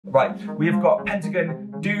Right, we have got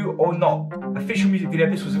Pentagon, Do or Not, official music video.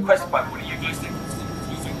 This was requested by one of you guys.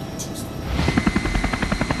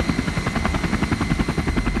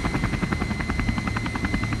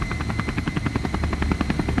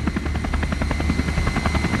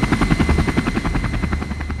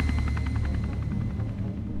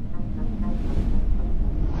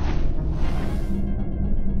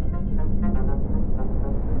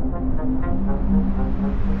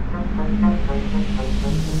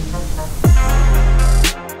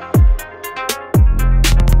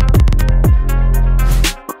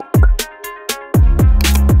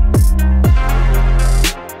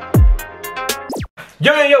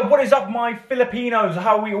 Yo, what is up my Filipinos?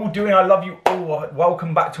 How are we all doing? I love you all.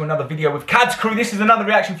 Welcome back to another video with Cad's Crew. This is another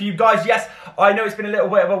reaction for you guys. Yes, I know it's been a little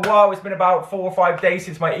bit of a while. It's been about 4 or 5 days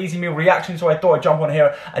since my Easy Meal reaction, so I thought I'd jump on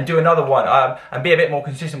here and do another one and be a bit more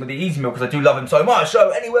consistent with the Easy Meal because I do love him so much.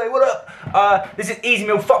 So anyway, what up? This is Easy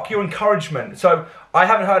Meal, Fuck Your Encouragement. So I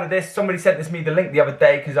haven't heard of this. Somebody sent me the link the other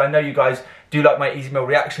day because I know you guys do like my Easy Meal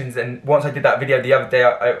reactions, and once I did that video the other day,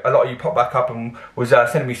 a lot of you popped back up and was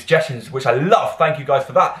sending me suggestions, which I love. Thank you guys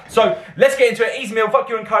for that. So let's get into it. Easy Meal, Fuck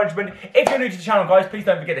Your Encouragement. If you're new to the channel, guys, please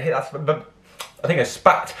don't forget to hit that. I think I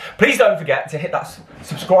spat. Please don't forget to hit that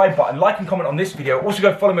subscribe button, like and comment on this video. Also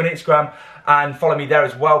go follow me on Instagram and follow me there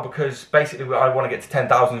as well, because basically I want to get to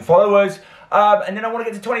 10,000 followers. And then I want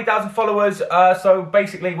to get to 20,000 followers, so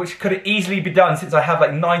basically, which could easily be done since I have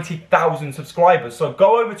like 90,000 subscribers. So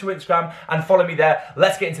go over to Instagram and follow me there.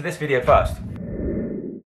 Let's get into this video first.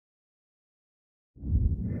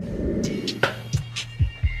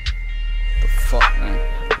 The fuck, man?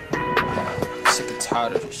 I'm sick and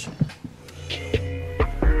tired of this shit.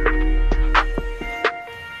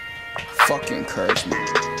 Fuck your encouragement.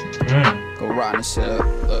 Go ride and shit up.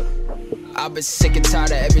 Look. I've been sick and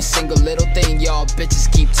tired of every single little thing y'all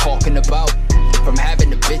bitches keep talking about. From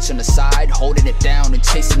having a bitch on the side, holding it down and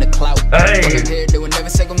chasing the clout. Hey. I'm here doing every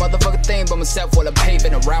single motherfucking thing by myself while I'm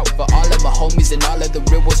paving a route for all of my homies and all of the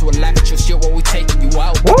real ones who will laugh at your shit while we taking you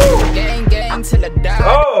out. Woo. Gang, gang till I die.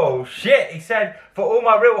 Oh shit! He said, for all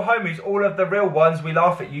my real homies, all of the real ones, we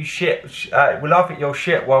laugh at you shit. We laugh at your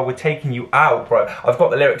shit while we're taking you out, bro. I've got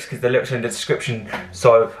the lyrics because the lyrics are in the description,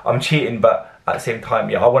 so I'm cheating, but at the same time,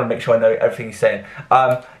 yeah, I want to make sure I know everything he's saying.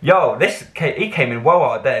 Yo, he came in well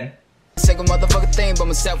hard then. Second motherfucking thing by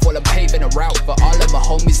myself while I'm paving a route for all of my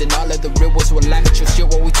homies and all of the real ones who will laugh at your shit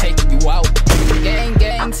while we taking you out. Gang,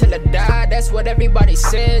 gang till I die, that's what everybody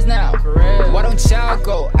says now. Why don't y'all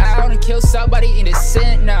go out and kill somebody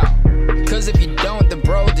innocent now? Cause if you don't, then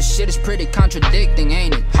bro, this shit is pretty contradicting,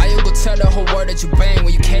 ain't it? How you go tell the whole world that you bang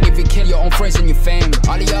when you can't even kill your own friends and your family?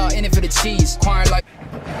 All of y'all in it for the cheese, choir like...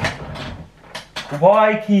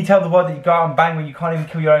 Why can you tell the world that you go out and bang when you can't even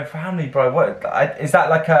kill your own family, bro? What is that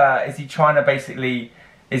like? Is he trying to basically?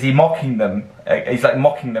 Is he mocking them? He's like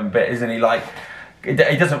mocking them a bit, isn't he? Like, he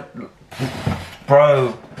doesn't,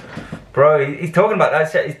 bro. He's talking about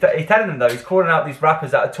that shit. He's telling them though. He's calling out these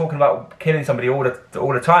rappers that are talking about killing somebody all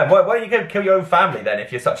the time. Why don't you go kill your own family then?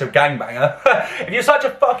 If you're such a gangbanger, if you're such a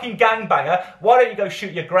fucking gangbanger, why don't you go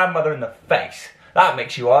shoot your grandmother in the face? That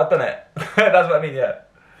makes you hard, doesn't it? That's what I mean, yeah.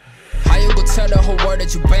 How you go tell the whole world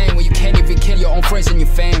that you bang when you can't even kill your own friends and your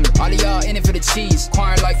family? All of y'all in it for the cheese,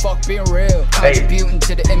 choir like fuck being real. Contributing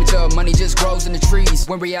to the image of money just grows in the trees,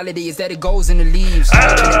 when reality is that it goes in the leaves.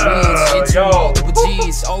 Into multiple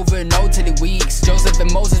G's, over and over till it weeks. Joseph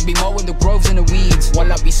and Moses be mowing the groves and the weeds,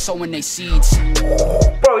 while I be sowing they seeds.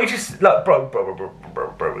 Bro, he just, look,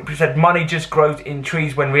 bro, he said money just grows in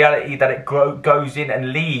trees, when reality that it goes in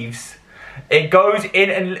and leaves. It goes in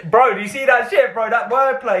and... Bro, do you see that shit, bro? That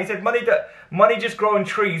wordplay. He said money just grows in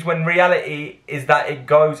trees, when reality is that it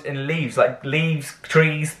goes in leaves. Like leaves,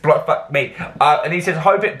 trees, fuck me. And he says,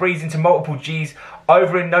 hope it breeds into multiple G's.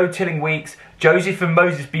 Over in no-tilling weeks, Joseph and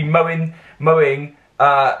Moses be mowing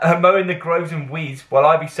the groves and weeds, while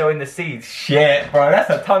I be sowing the seeds. Shit, bro, that's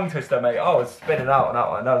a tongue twister, mate. I was spinning out on that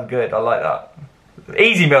one. That was good. I like that.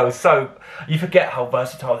 Easy Meal. So you forget how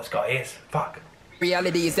versatile this guy is. Fuck.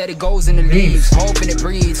 Reality is that it goes in the leaves, hoping it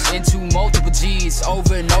breeds into multiple G's,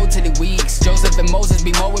 over and over till it weeks. Joseph and Moses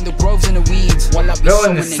be mowing the groves and the weeds, while I be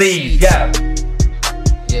sowing the seeds. Yeah.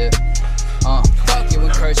 Fuck your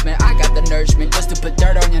encouragement, I got the nourishment just to put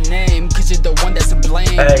dirt on your name, cause you're the one that's to blame.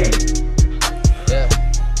 Hey. Yeah.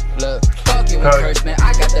 Look, fuck your encouragement,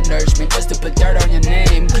 I got the nourishment just to put dirt on your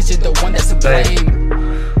name, cause you're the one that's to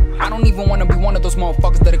blame. I don't even want to be one of those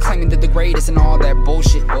motherfuckers that are claiming they're the greatest and all that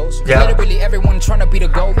bullshit. Yeah. Literally everyone trying to be the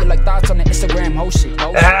GOAT. You're like thoughts on the Instagram whole shit.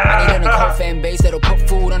 I need a cold fan base that'll put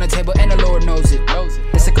food on the table and the Lord knows it.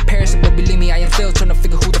 It's a comparison, but believe me, I am still trying to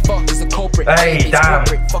figure who the fuck is the culprit. Hey, damn.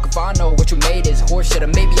 Fuck if I know what you made is horseshit, or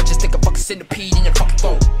maybe you're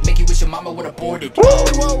aborted.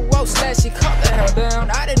 Whoa, Slashy, calm the hell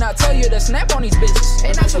down. I did not tell you to snap on these bitches.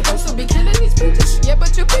 Ain't I supposed to be killing these bitches? Yeah,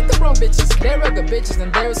 but you picked the wrong bitches. There are good bitches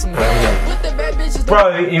and there are some bad. With the bad bitches.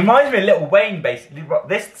 Bro, it reminds me of Lil Wayne, basically.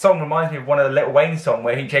 This song reminds me of one of the Lil Wayne songs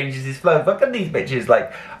where he changes his flow. Look at these bitches,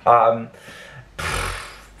 like,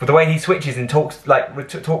 with the way he switches and talks like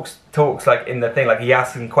in the thing, like he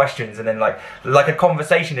asks them questions and then like a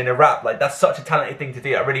conversation in a rap. Like that's such a talented thing to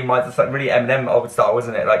do. That really reminds us like really Eminem old style,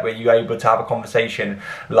 isn't it? Like where you're able to have a conversation,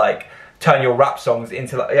 like turn your rap songs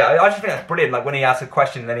into like, yeah, I just think that's brilliant. Like when he asks a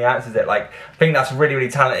question and then he answers it. Like I think that's really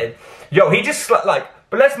talented. Yo, he just like,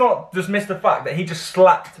 but let's not just miss the fact that he just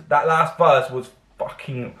slapped. That last verse was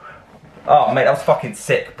fucking. Oh mate, that was fucking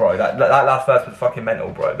sick, bro. That last verse was fucking mental,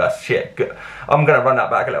 bro. That's shit. Good. I'm gonna run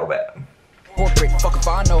that back a little bit. Corporate, fuck if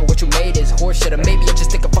I know what you made is horseshit. Or maybe I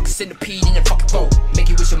just think a fucking centipede in your fucking throat. Make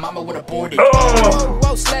you wish your mama would aborted.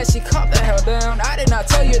 Whoa, Slashy, calm the hell down. I did not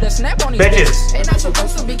tell you to snap on these bitches. Ain't I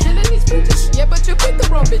supposed to be killing these bitches? Yeah, but you picked the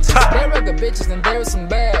wrong bitches. There are good bitches and there are some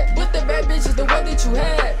bad. With the bad bitches, the one that you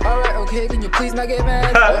had. Alright, okay, can you please not get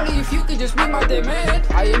mad? Only if you could just be my demand.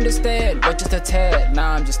 I understand, but just a tad.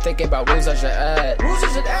 Nah, I'm just thinking about rules I should add. Rules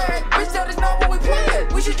I should add? Bitch, that is not what we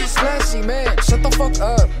planned. We should just Slashy, man. Shut the fuck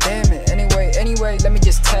up. Damn it. Anyway, let me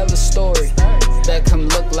just tell the story.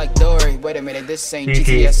 Beckham look like Dory. Wait a minute, this ain't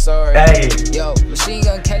GTS, sorry. Hey. Yo, Machine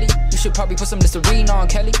Gun Kelly, you should probably put some Listerine on,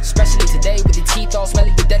 Kelly. Especially today with your teeth all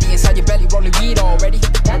smelly, the daddy inside your belly rolling weed already.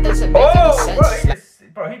 That doesn't make any sense.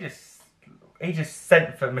 Bro, he just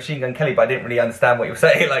sent for Machine Gun Kelly, but I didn't really understand what you were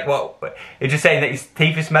saying. Like, what? You're just saying that his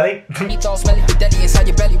teeth are smelly? Teeth all smelly, the daddy inside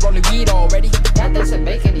your belly rolling weed already. That doesn't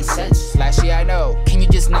make any sense. Slashy, I know. Can you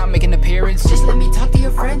just not make an appearance? Just let me talk to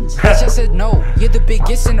your friends. I just said no. You're the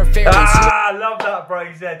biggest interference. I love that, bro.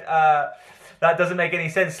 He said, that doesn't make any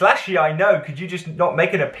sense. Slashy, I know. Could you just not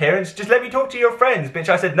make an appearance? Just let me talk to your friends, bitch.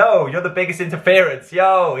 I said, no, you're the biggest interference.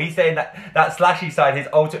 Yo, he's saying that Slashy side, his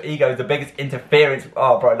alter ego, is the biggest interference.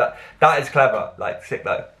 Oh, bro, that is clever. Like, sick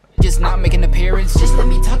though. Just not make an appearance. Just let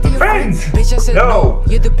me talk to your friends. Bitch, I said no.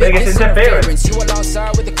 You're the biggest interference. You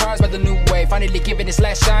alongside with the cars by the new way. Finally giving its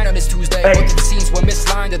last shine on this Tuesday. Both of the scenes were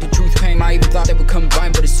mislined that the truth came. I even thought they would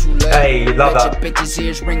combine, but it's too late. Hey, love that. Your bitch's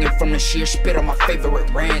ears ringing from the sheer spit on my favorite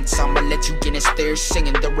rants. I'ma let you get in stairs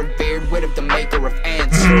singing the revered wit of the maker of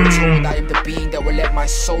ants. Told I am the being that will let my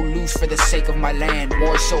soul loose for the sake of my land.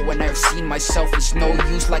 More so when I've seen myself, it's no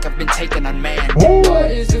use like I've been taken unmanned.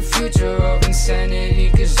 What is the future of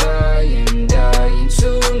insanity? Cause I am dying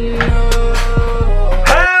to know.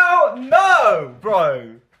 Hell no,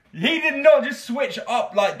 bro. He did not just switch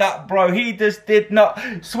up like that, bro. He just did not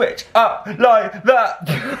switch up like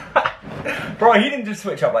that. Bro, he didn't just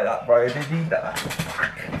switch up like that, bro. Did he?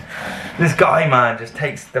 This guy, man, just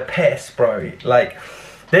takes the piss, bro. Like,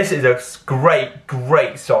 this is a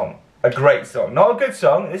great song. A great song. Not a good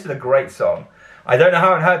song. This is a great song. I don't know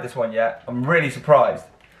how I've heard this one yet. I'm really surprised.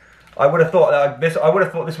 I would have thought that this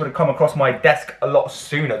would have come across my desk a lot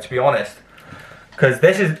sooner, to be honest. Because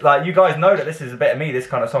this is, like, you guys know that this is a bit of me, this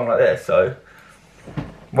kind of song like this, so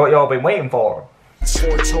what y'all been waiting for?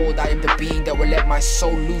 Foretold I am the being that will let my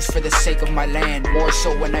soul loose for the sake of my land. More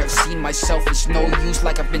so when I've seen myself, it's no use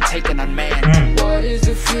like I've been taken unmanned. What is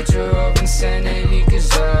the future of insanity?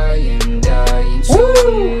 Cause I am dying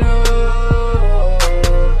to know.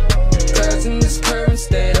 Cause in this current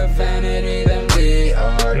state of vanity, then we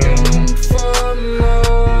are doomed for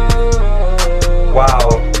more.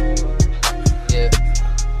 Wow.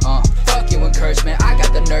 Encouragement. I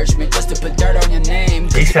got the nourishment just to put dirt on your name.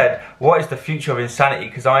 He said, what is the future of insanity?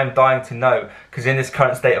 Because I am dying to know. Because in this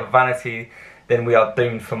current state of vanity, then we are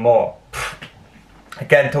doomed for more.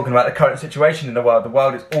 Again, talking about the current situation in the world. The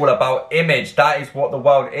world is all about image. That is what the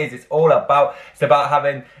world is. It's all about, it's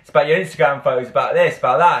about your Instagram photos, about this,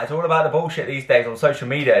 about that. It's all about the bullshit these days on social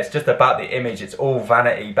media. It's just about the image. It's all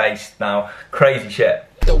vanity based now. Crazy shit.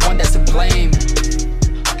 The one that's to blame.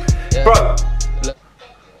 Yeah. Bro.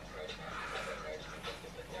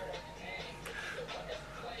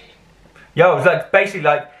 Yo, it's like basically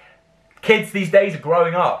like kids these days are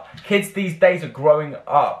growing up. Kids these days are growing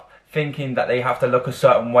up thinking that they have to look a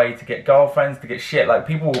certain way to get girlfriends, to get shit. Like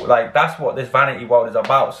people, like that's what this vanity world is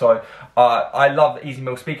about. So I love Easy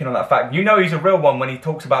Mill speaking on that fact. You know he's a real one when he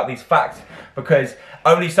talks about these facts, because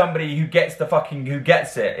only somebody who gets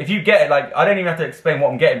it. If you get it, like I don't even have to explain what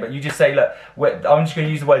I'm getting, but you just say, look, I'm just gonna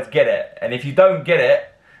use the words get it. And if you don't get it,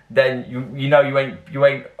 then you know you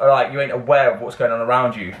ain't aware of what's going on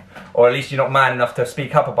around you, or at least you're not man enough to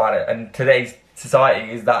speak up about it. And today's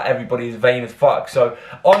society is that everybody is vain as fuck. So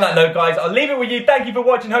on that note, guys, I'll leave it with you. Thank you for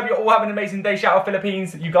watching. Hope you're all having an amazing day. Shout out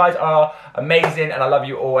Philippines. You guys are amazing, and I love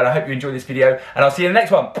you all. And I hope you enjoyed this video. And I'll see you in the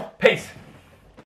next one. Peace.